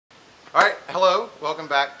All right, hello. Welcome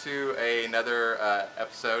back to another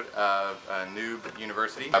episode of Noob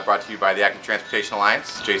University, brought to you by the Active Transportation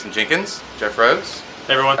Alliance. Jason Jenkins, Jeff Rhodes.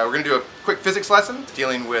 Hey everyone. We're going to do a quick physics lesson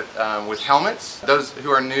dealing with helmets. Those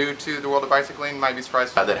who are new to the world of bicycling might be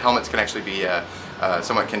surprised that helmets can actually be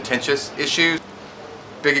somewhat contentious issues.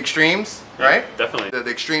 Big extremes, right? Definitely.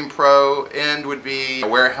 The extreme pro end would be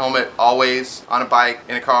wear a helmet always, on a bike,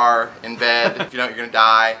 in a car, in bed. If you don't, you're going to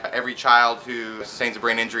die. Every child who sustains a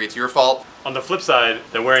brain injury, it's your fault. On the flip side,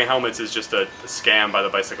 then wearing helmets is just a scam by the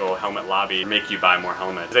bicycle helmet lobby to make you buy more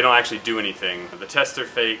helmets. They don't actually do anything. The tests are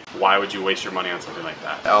fake. Why would you waste your money on something like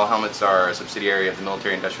that? All helmets are a subsidiary of the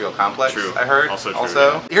military-industrial complex. True. I heard. Also true.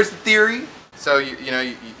 Yeah. Here's the theory. So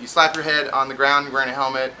you slap your head on the ground, you're wearing a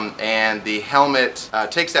helmet, and the helmet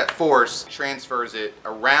takes that force, transfers it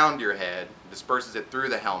around your head, disperses it through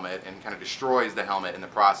the helmet, and kind of destroys the helmet in the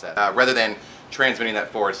process, rather than transmitting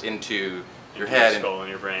that force into your head, skull, and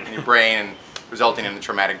your brain, and resulting in a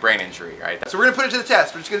traumatic brain injury. Right. So we're gonna put it to the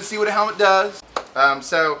test. We're just gonna see what a helmet does.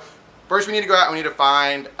 So first, we need to go out and we need to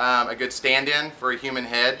find a good stand-in for a human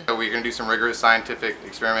head. So we're gonna do some rigorous scientific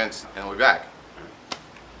experiments, and we'll be back.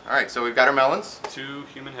 Alright, so we've got our melons. Two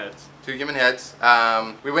human heads. Two human heads.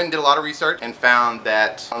 We went and did a lot of research and found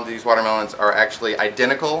that these watermelons are actually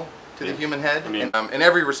identical to the human head in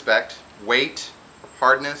every respect. Weight,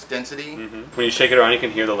 hardness, density. When you shake it around, you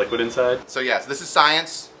can hear the liquid inside. So yes, this is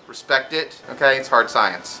science. Respect it. Okay, it's hard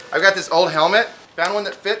science. I've got this old helmet. Found one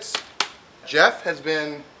that fits. Jeff has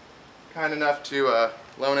been kind enough to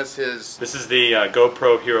loan us his... This is the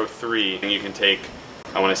GoPro Hero 3, and you can take,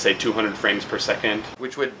 I want to say, 200 frames per second.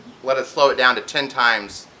 Which would let us slow it down to 10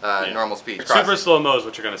 times normal speed. Super slow-mo is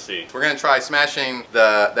what you're going to see. We're going to try smashing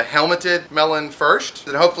the helmeted melon first.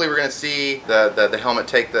 Then hopefully we're going to see the helmet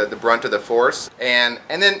take the brunt of the force. And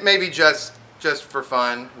then maybe just for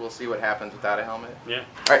fun, we'll see what happens without a helmet. Yeah.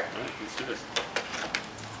 Alright. Alright, let's do this.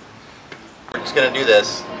 We're just going to do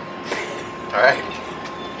this. Alright.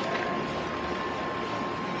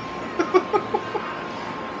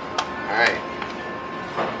 Alright.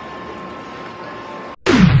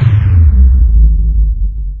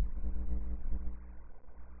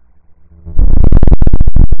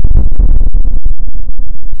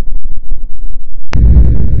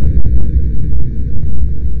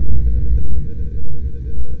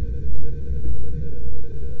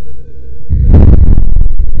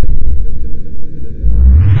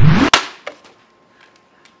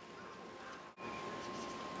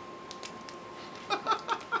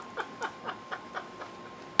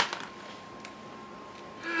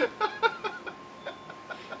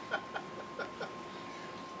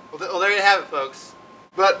 Well, there you have it, folks.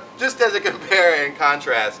 But just as a compare and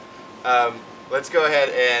contrast, let's go ahead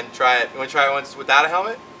and try it. You want to try it once without a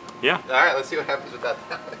helmet? Yeah. All right, let's see what happens without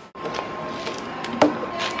the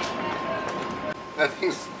helmet.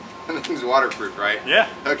 Nothing's waterproof, right? Yeah.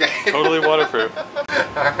 Okay. Totally waterproof. All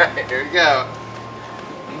right, here we go.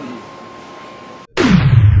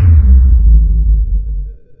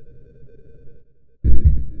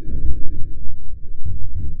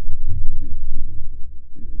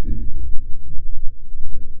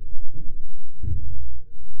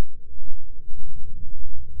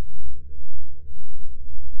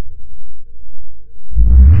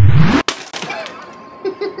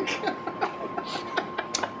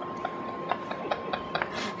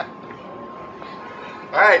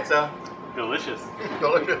 Alright, so. Delicious.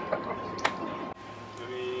 Delicious. I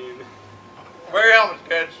mean... Wear your helmets,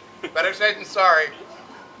 kids. Better safe than sorry.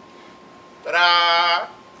 Ta-da!